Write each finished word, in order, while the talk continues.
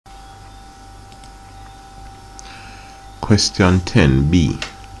Question 10b.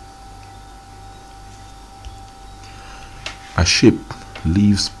 A ship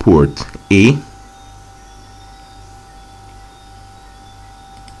leaves port A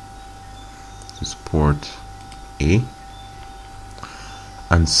port A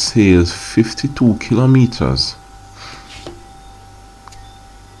and sails 52 kilometers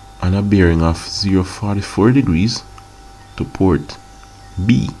on a bearing of 044 degrees to port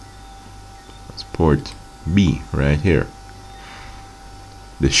B. That's port B right here.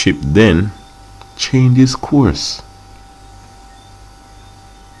 The ship then changes course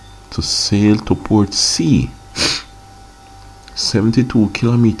to sail to port C, 72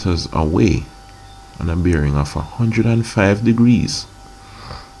 kilometers away on a bearing of 105 degrees.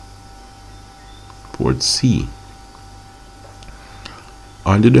 Port C.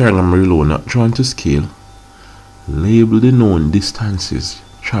 On the diagram below, not drawn to scale, label the known distances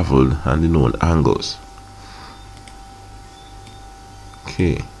traveled and the known angles.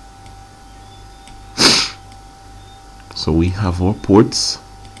 Okay. So we have our ports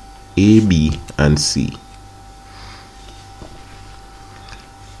A, B, and C.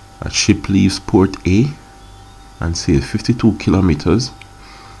 A ship leaves port A and sails 52 kilometers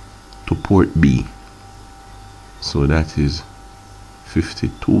to port B. So that is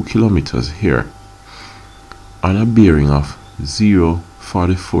 52 kilometers here on a bearing of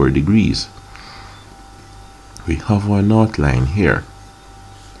 044 degrees. We have our north line here,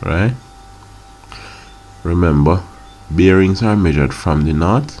 right? Remember, bearings are measured from the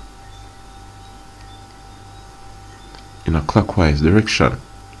north in a clockwise direction.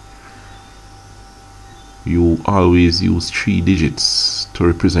 You always use 3 digits to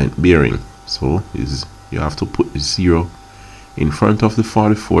represent bearing, so you have to put the 0 in front of the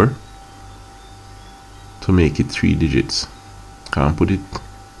 44 to make it 3 digits. Can't put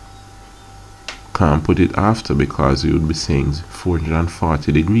it after, because you would be saying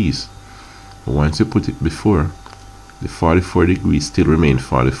 440 degrees. But once you put it before, the 44 degrees still remain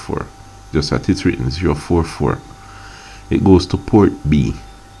 44, just as it's written 044. It goes to port B.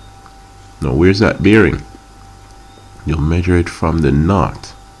 Now where's that bearing? You measure it from the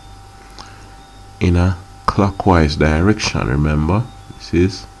north in a clockwise direction. Remember, this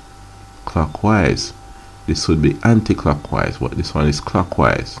is clockwise. This would be anti-clockwise, but this one is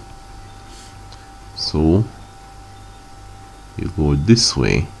clockwise. So you go this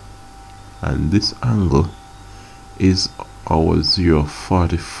way, and this angle is our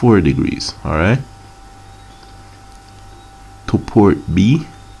 044 degrees. All right. To port B,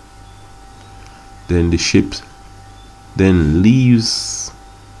 then the ship then leaves,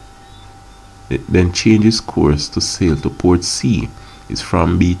 it then changes course to sail to port C. It's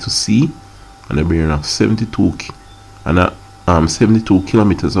from B to C on a bearing of 72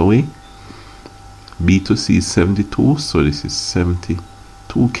 kilometers away. B to C is 72, so this is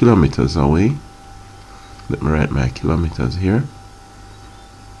 72 kilometers away. Let me write my kilometers here.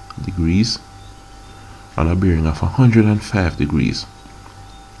 Degrees on a bearing of 105 degrees.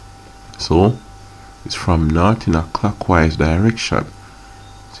 So it's from north in a clockwise direction,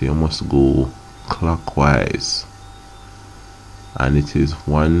 so you must go clockwise, and it is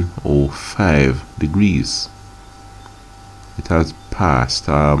 105 degrees. It has passed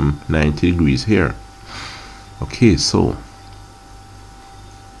 90 degrees here. Okay, so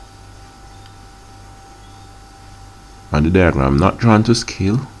on the diagram not drawn to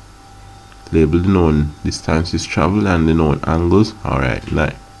scale, label the known distances traveled and the known angles. Alright,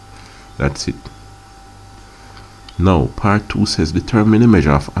 now that's it. Now part 2 says determine the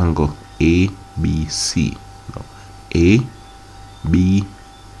measure of angle ABC. Now,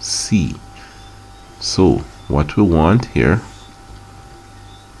 ABC. So what we want here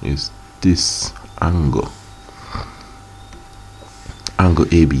is this angle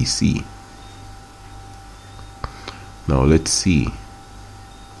ABC. Now let's see.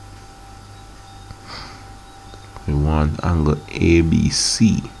 We want angle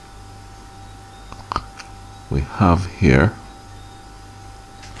ABC. We have here,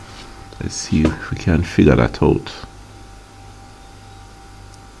 let's see if we can figure that out.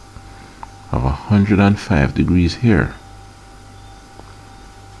 Have 105 degrees here.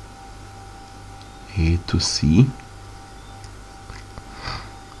 A to C.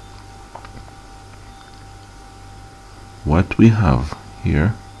 What we have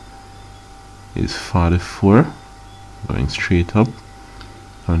here is 44 going straight up,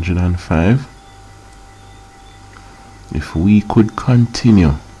 105. If we could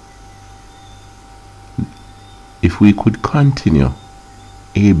continue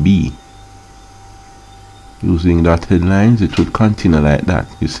AB using dotted lines, it would continue like that.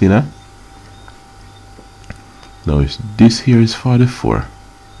 You see that? Now this here is 44.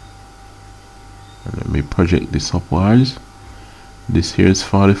 And let me project this upwards. This here is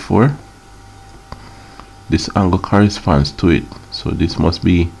 44. This angle corresponds to it, so this must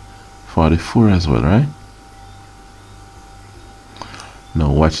be 44 as well, right?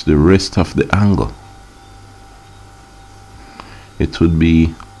 Now watch the rest of the angle. It would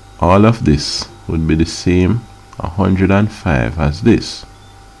be, all of this would be the same 105 as this.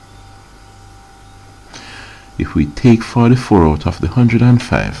 If we take 44 out of the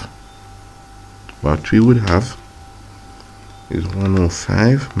 105, what we would have is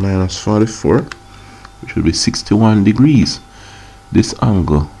 105 minus 44, which would be 61 degrees. This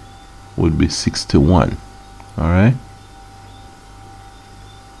angle would be 61. Alright?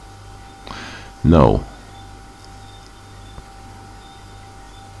 Now,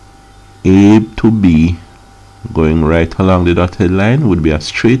 A to B going right along the dotted line would be a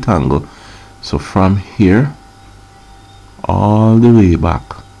straight angle. So from here all the way back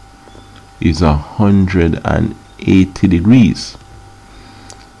is 180 degrees.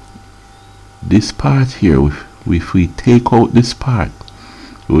 This part here, if we take out this part,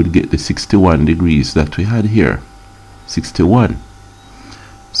 we would get the 61 degrees that we had here. 61.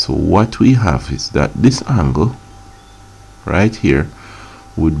 So what we have is that this angle right here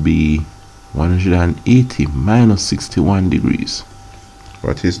would be 180 minus 61 degrees.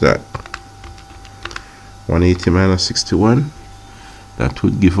 What is that? 180 minus 61, that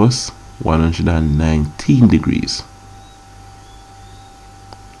would give us 119 degrees.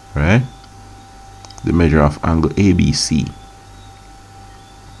 Right? The measure of angle ABC.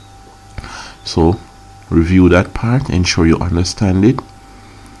 So review that part, ensure you understand it.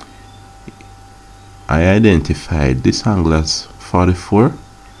 I identified this angle as 44.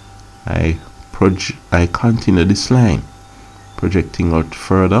 I continue this line, projecting out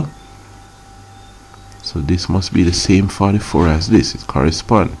further. So this must be the same 44 as this. It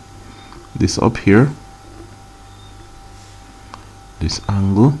corresponds. This up here, this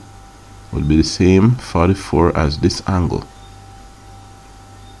angle will be the same 44 as this angle.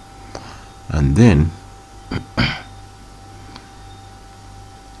 And then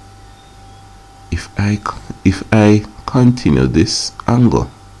if I continue this angle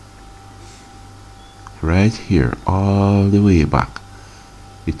right here all the way back,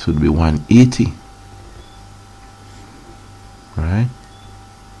 it would be 180. Right?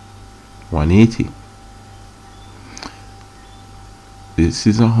 180. This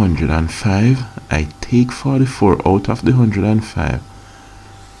is 105. I take 44 out of the 105,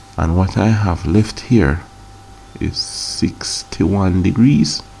 and what I have left here is 61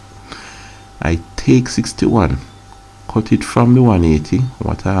 degrees. I take 61, cut it from the 180.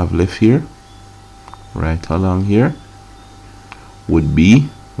 What I have left here, right along here, would be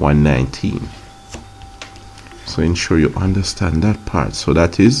 119. So ensure you understand that part. So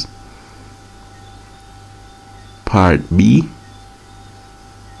that is part B,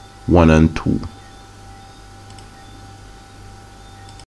 1 and 2.